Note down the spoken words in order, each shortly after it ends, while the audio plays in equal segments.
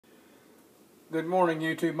Good morning,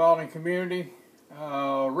 YouTube modeling community.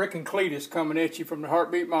 Rick and Cletus coming at you from the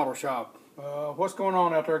Heartbeat Model Shop. What's going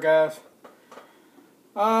on out there, guys?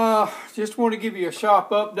 Just want to give you a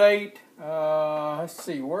shop update. Let's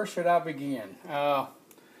see, where should I begin? Guys,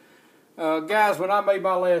 when I made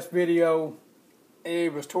my last video,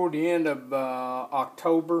 it was toward the end of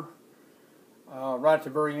October, right at the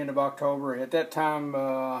very end of October. At that time,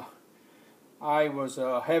 I was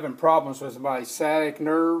having problems with my sciatic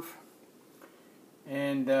nerve.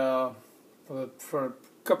 And for a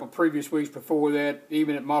couple of previous weeks before that,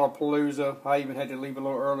 even at Modelpalooza, I even had to leave a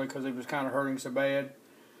little early because it was kind of hurting so bad.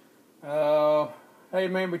 Hey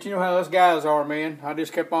man, but you know how us guys are, man. I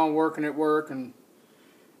just kept on working at work and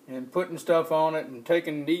putting stuff on it and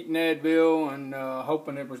eating Advil and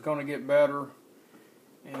hoping it was going to get better.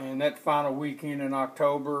 And that final weekend in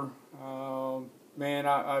October, man,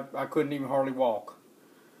 I couldn't even hardly walk.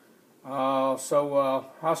 So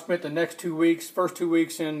I spent the next 2 weeks, first 2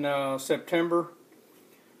 weeks in September,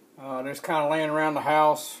 just kind of laying around the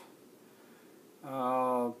house.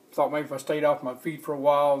 Thought maybe if I stayed off my feet for a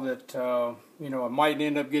while that, you know, I might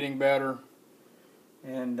end up getting better.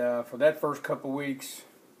 And for that first couple weeks,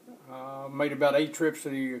 made about 8 trips to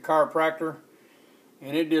the chiropractor,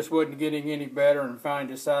 and it just wasn't getting any better, and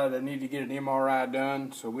finally decided I needed to get an MRI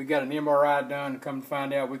done. So we got an MRI done, and come to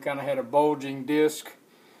find out we kind of had a bulging disc.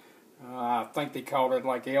 I think they called it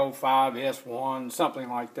like L5S1, something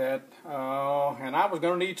like that. And I was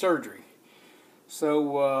going to need surgery.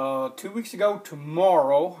 So 2 weeks ago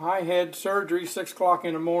tomorrow, I had surgery 6 o'clock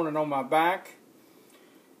in the morning on my back.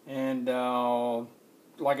 And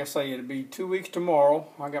like I say, it'll be 2 weeks tomorrow.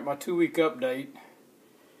 I got my 2-week update.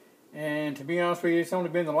 And to be honest with you, it's only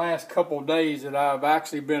been the last couple of days that I've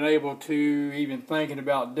actually been able to even thinking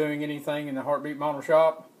about doing anything in the Heartbeat Model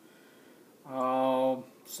Shop.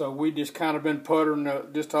 So we just kind of been puttering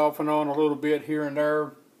just off and on a little bit here and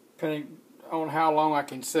there, depending on how long I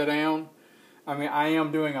can sit down. I mean, I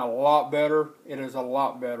am doing a lot better. It is a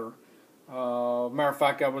lot better. Matter of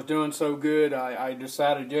fact, I was doing so good, I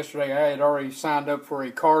decided yesterday I had already signed up for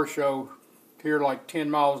a car show here like 10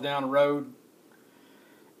 miles down the road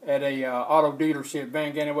at a auto dealership,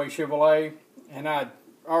 Van Ganaway Chevrolet, and I'd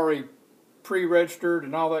already pre-registered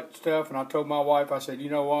and all that stuff, and I told my wife, I said, you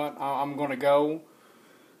know what, I'm going to go.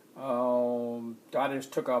 I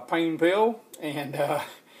just took a pain pill and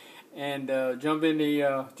jumped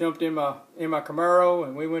in my Camaro,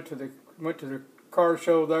 and we went to the car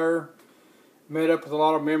show there. Met up with a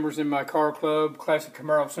lot of members in my car club, Classic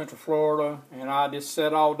Camaro of Central Florida, and I just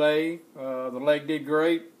sat all day. The leg did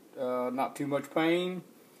great, not too much pain.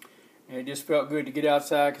 And it just felt good to get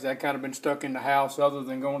outside because I'd kind of been stuck in the house other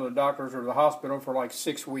than going to the doctors or the hospital for like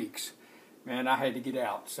 6 weeks. Man, I had to get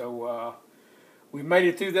out. So we made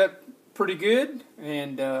it through that pretty good,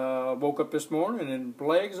 and woke up this morning and the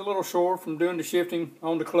legs a little sore from doing the shifting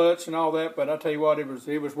on the clutch and all that, but I tell you what, it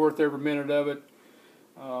was worth every minute of it.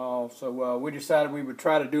 So we decided we would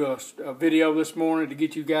try to do a video this morning to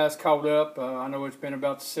get you guys caught up. I know it's been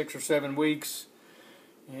about 6 or 7 weeks.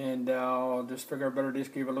 And just figure I better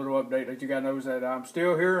just give a little update, let you guys know that I'm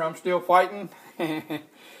still here, I'm still fighting,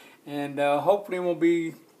 and hopefully it won't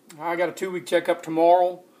be. I got a 2-week checkup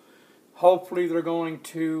tomorrow. Hopefully they're going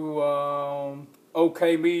to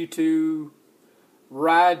okay me to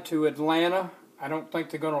ride to Atlanta. I don't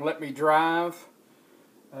think they're going to let me drive,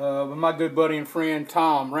 but my good buddy and friend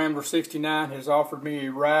Tom Rambler69 has offered me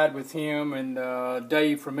a ride with him and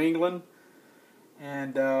Dave from England.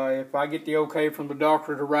 And if I get the okay from the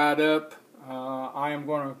doctor to ride up, I am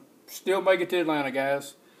going to still make it to Atlanta,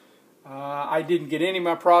 guys. I didn't get any of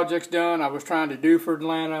my projects done I was trying to do for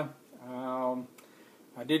Atlanta.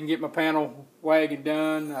 I didn't get my panel wagon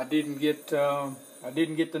done. I didn't get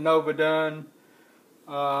the Nova done.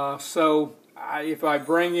 So if I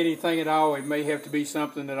bring anything at all, it may have to be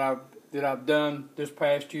something that I've done this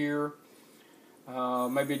past year.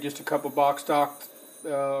 Maybe just a couple box stock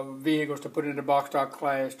vehicles to put in the box stock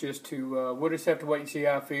class, just to we'll just have to wait and see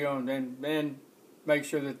how I feel, and then make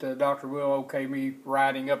sure that the doctor will okay me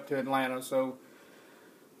riding up to Atlanta. So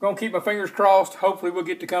I'm gonna keep my fingers crossed. Hopefully we'll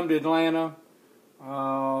get to come to Atlanta.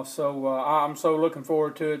 I'm so looking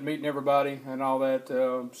forward to it, meeting everybody and all that.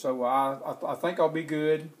 So I think I'll be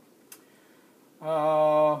good.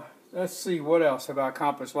 Let's see, what else have I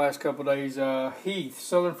accomplished last couple of days? Heath,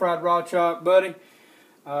 Southern Fried Rod Shop, buddy.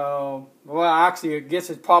 Well, actually, I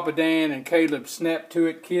guess it's Papa Dan and Caleb Snap to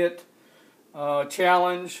It kit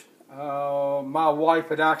challenge. My wife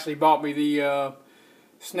had actually bought me the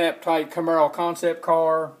Snap Tight Camaro concept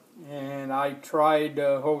car, and I tried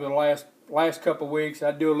over the last couple of weeks.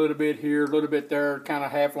 I do a little bit here, a little bit there, kind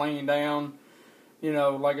of half laying down, you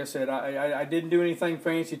know, like I said, I didn't do anything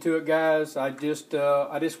fancy to it, guys. I just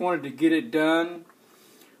wanted to get it done,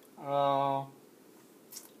 so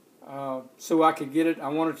I could get it. I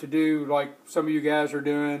wanted to do like some of you guys are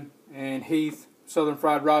doing, and Heath, Southern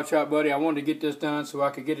Fried Rod Shop buddy. I wanted to get this done so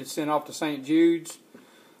I could get it sent off to St. Jude's.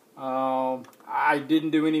 I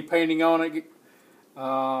didn't do any painting on it.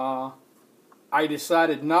 I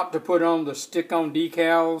decided not to put on the stick-on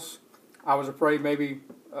decals. I was afraid maybe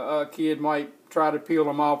a kid might try to peel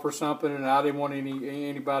them off or something, and I didn't want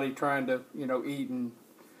anybody trying to, you know, eat and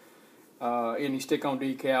any stick-on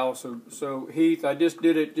decals. So Heath, I just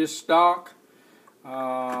did it just stock. Like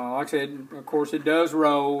I said, of course it does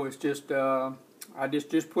roll. It's just I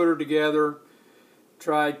just put her together.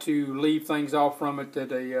 Tried to leave things off from it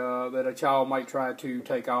that a child might try to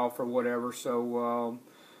take off or whatever. So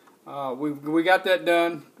we got that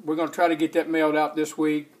done. We're going to try to get that mailed out this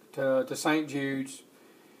week to St. Jude's.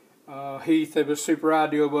 Heath, it was super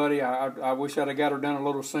ideal, buddy. I wish I'd have got her done a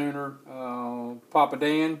little sooner. Papa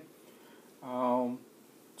Dan,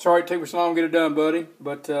 sorry it took me so long to get it done, buddy.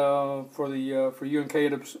 But for you and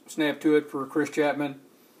Caleb, snap to it for Chris Chapman.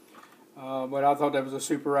 But I thought that was a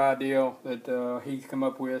super ideal that he come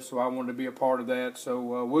up with, so I wanted to be a part of that. So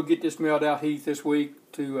we'll get this mailed out, Heath, this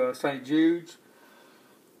week to St. Jude's.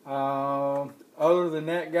 Other than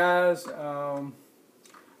that, guys,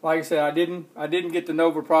 like I said, I didn't get the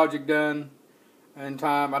Nova project done in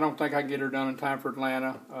time. I don't think I can get her done in time for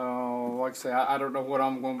Atlanta. Like I say, I don't know what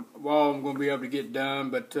I'm going to be able to get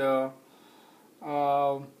done, but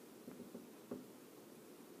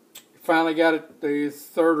finally got it the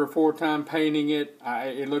third or fourth time painting it.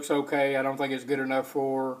 It looks okay. I don't think it's good enough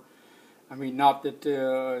for, I mean, not that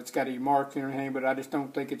it's got any marks or anything, but I just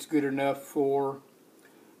don't think it's good enough for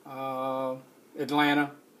Atlanta.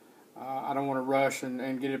 I don't want to rush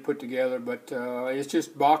and get it put together, but it's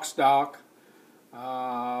just box stock.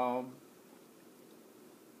 I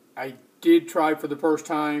did try for the first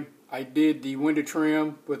time. I did the window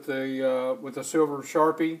trim with the silver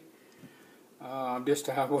Sharpie. Just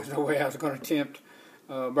there was no way I was going to attempt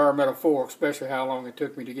bare metal fork, especially how long it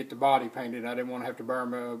took me to get the body painted. I didn't want to have to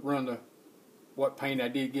run what paint I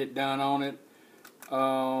did get done on it.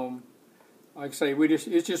 Like I say,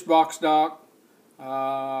 it's just box stock.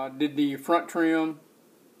 Did the front trim.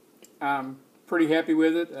 I'm pretty happy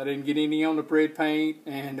with it. I didn't get any on the bread paint,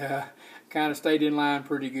 and kind of stayed in line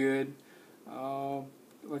pretty good.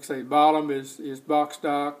 Like I say, bottom is box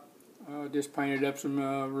stock. Just painted up some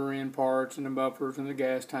rear end parts and the buffers and the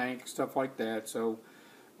gas tank, stuff like that. So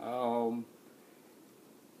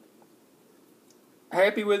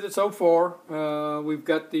happy with it so far. We've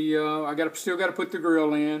got the still got to put the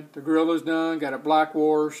grill in. The grill is done. Got it black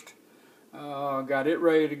washed. Got it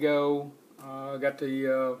ready to go. Got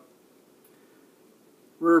the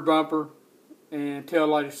rear bumper and tail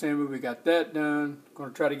light assembly. We got that done. Going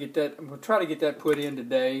to try to get that. I'm going to try to get that put in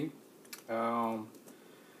today.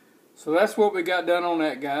 So that's what we got done on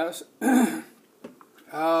that, guys. The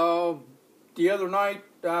other night,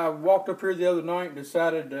 I walked up here the other night and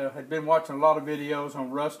decided had been watching a lot of videos on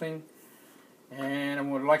rusting.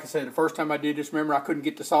 And like I said, the first time I did this, remember, I couldn't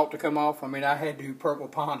get the salt to come off. I mean, I had to purple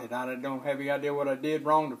pond it. I don't have any idea what I did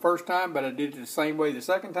wrong the first time, but I did it the same way the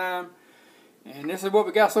second time. And this is what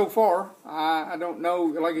we got so far. I don't know,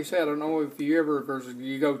 like you said, I don't know if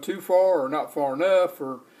you go too far or not far enough,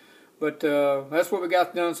 but that's what we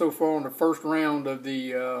got done so far on the first round of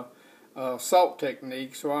the salt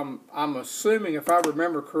technique. So I'm assuming, if I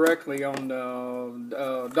remember correctly, on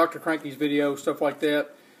Dr. Cranky's video, stuff like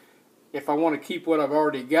that, if I want to keep what I've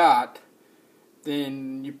already got,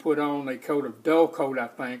 then you put on a coat of dull coat, I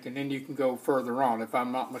think, and then you can go further on, if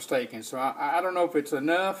I'm not mistaken. So I don't know if it's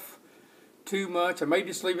enough, too much. I may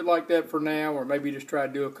just leave it like that for now, or maybe just try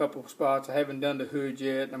to do a couple of spots. I haven't done the hood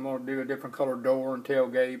yet, and I'm going to do a different color door and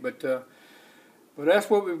tailgate. But that's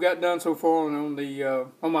what we've got done so far on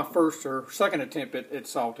my first or second attempt at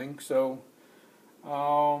salting. So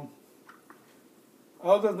other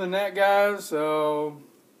than that, guys,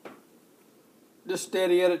 just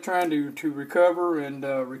steady at it, trying to recover and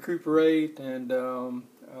recuperate and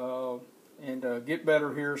get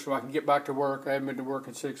better here so I can get back to work. I haven't been to work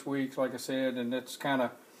in 6 weeks, like I said, and that's kind of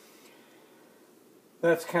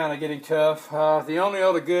getting tough. The only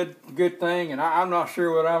other good thing, and I'm not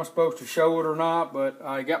sure whether I'm supposed to show it or not, but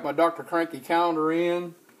I got my Dr. Cranky calendar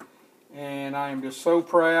in, and I am just so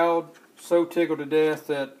proud, so tickled to death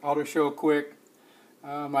that I'll just show quick.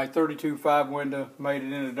 My 32.5 window made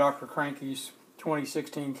it into Dr. Cranky's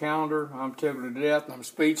 2016 calendar. I'm tickled to death. I'm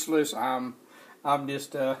speechless. I'm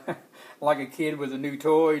just like a kid with a new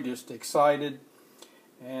toy, just excited.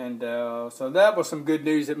 And so that was some good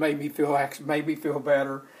news that made me feel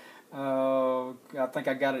better. I think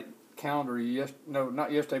I got it calendar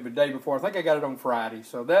not yesterday, but the day before. I think I got it on Friday,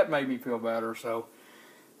 so that made me feel better. So,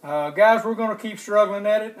 guys, we're going to keep struggling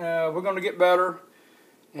at it. We're going to get better.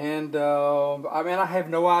 And I have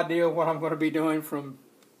no idea what I'm going to be doing from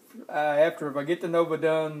after if I get the Nova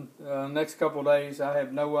done next couple of days. I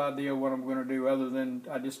have no idea what I'm going to do other than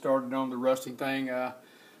I just started on the rusting thing.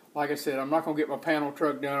 Like I said, I'm not going to get my panel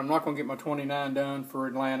truck done. I'm not going to get my 29 done for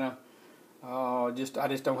Atlanta. I just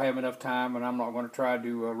don't have enough time, and I'm not going to try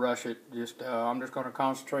to rush it. I'm just going to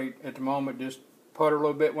concentrate at the moment. Just putter a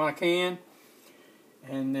little bit when I can,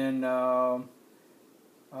 and then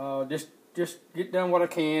just get done what I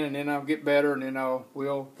can, and then I'll get better, and then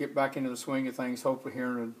we'll get back into the swing of things. Hopefully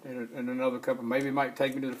here in another couple. Maybe it might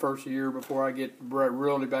take me to the first year before I get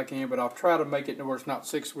really back in, but I'll try to make it to where it's not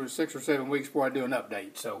 6 or 7 weeks before I do an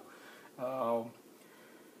update. So.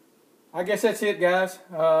 I guess that's it, guys.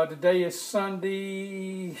 Today is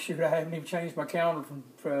Sunday. Shoot, I haven't even changed my calendar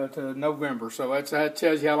to November. So that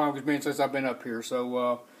tells you how long it's been since I've been up here.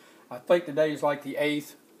 So I think today is like the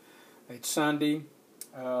 8th. It's Sunday.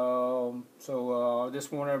 I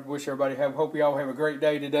just want to wish everybody hope y'all have a great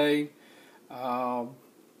day today.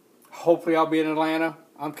 Hopefully I'll be in Atlanta.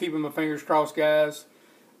 I'm keeping my fingers crossed, guys.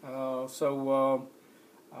 As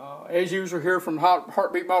usual here from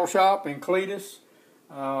Heartbeat Model Shop in Cletus.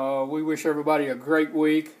 We wish everybody a great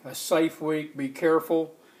week, a safe week. Be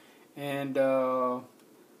careful, and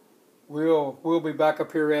we'll be back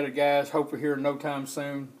up here at it, guys. Hopefully here in no time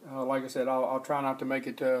soon. Like I said, I'll try not to make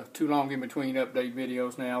it too long in between update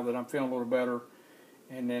videos now that I'm feeling a little better,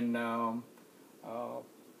 and then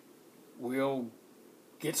we'll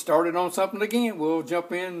get started on something again. We'll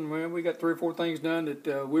jump in. We got 3 or 4 things done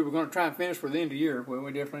that we were going to try and finish for the end of the year. Well,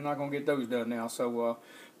 we're definitely not going to get those done now. So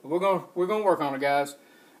we're going to work on it, guys.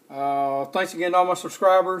 Thanks again to all my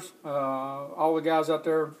subscribers, all the guys out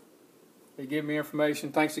there that give me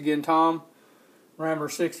information. Thanks again, Tom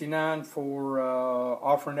Rambler69 for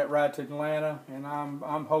offering that ride to Atlanta, and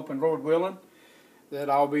I'm hoping, Lord willing, that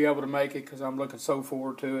I'll be able to make it because I'm looking so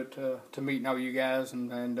forward to it, to meeting all you guys. From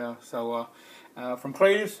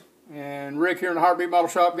Cletus and Rick here in the Heartbeat Model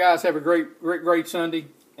Shop, guys, have a great Sunday,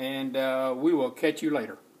 and we will catch you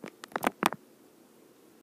later.